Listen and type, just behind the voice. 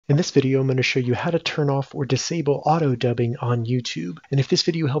In this video, I'm going to show you how to turn off or disable auto dubbing on YouTube. And if this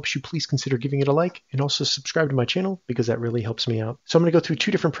video helps you, please consider giving it a like and also subscribe to my channel because that really helps me out. So I'm going to go through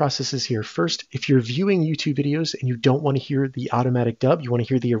two different processes here. First, if you're viewing YouTube videos and you don't want to hear the automatic dub, you want to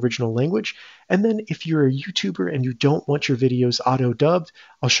hear the original language. And then if you're a YouTuber and you don't want your videos auto dubbed,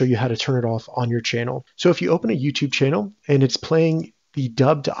 I'll show you how to turn it off on your channel. So if you open a YouTube channel and it's playing the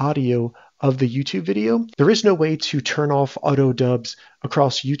dubbed audio of the YouTube video, there is no way to turn off auto dubs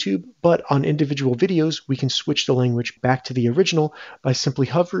across YouTube, but on individual videos, we can switch the language back to the original by simply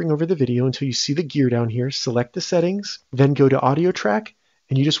hovering over the video until you see the gear down here, select the settings, then go to audio track,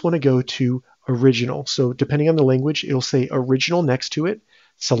 and you just want to go to original. So depending on the language, it'll say original next to it,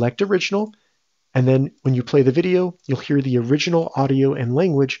 select original, and then when you play the video, you'll hear the original audio and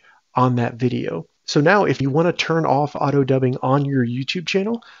language on that video. So now if you want to turn off auto dubbing on your YouTube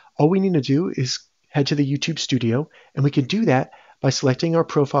channel, all we need to do is head to the YouTube studio, and we can do that by selecting our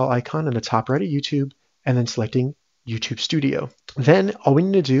profile icon in the top right of YouTube and then selecting YouTube Studio. Then all we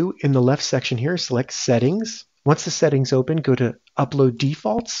need to do in the left section here, select settings. Once the settings open, go to upload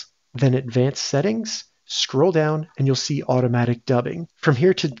defaults, then advanced settings, scroll down and you'll see automatic dubbing. From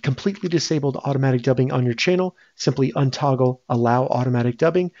here to completely disable the automatic dubbing on your channel, simply untoggle allow automatic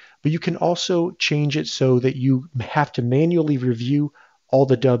dubbing, but you can also change it so that you have to manually review all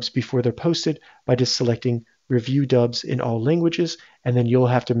the dubs before they're posted by just selecting review dubs in all languages, and then you'll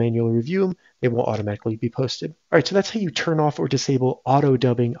have to manually review them. They won't automatically be posted. All right, so that's how you turn off or disable auto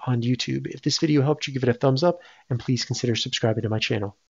dubbing on YouTube. If this video helped you, give it a thumbs up and please consider subscribing to my channel.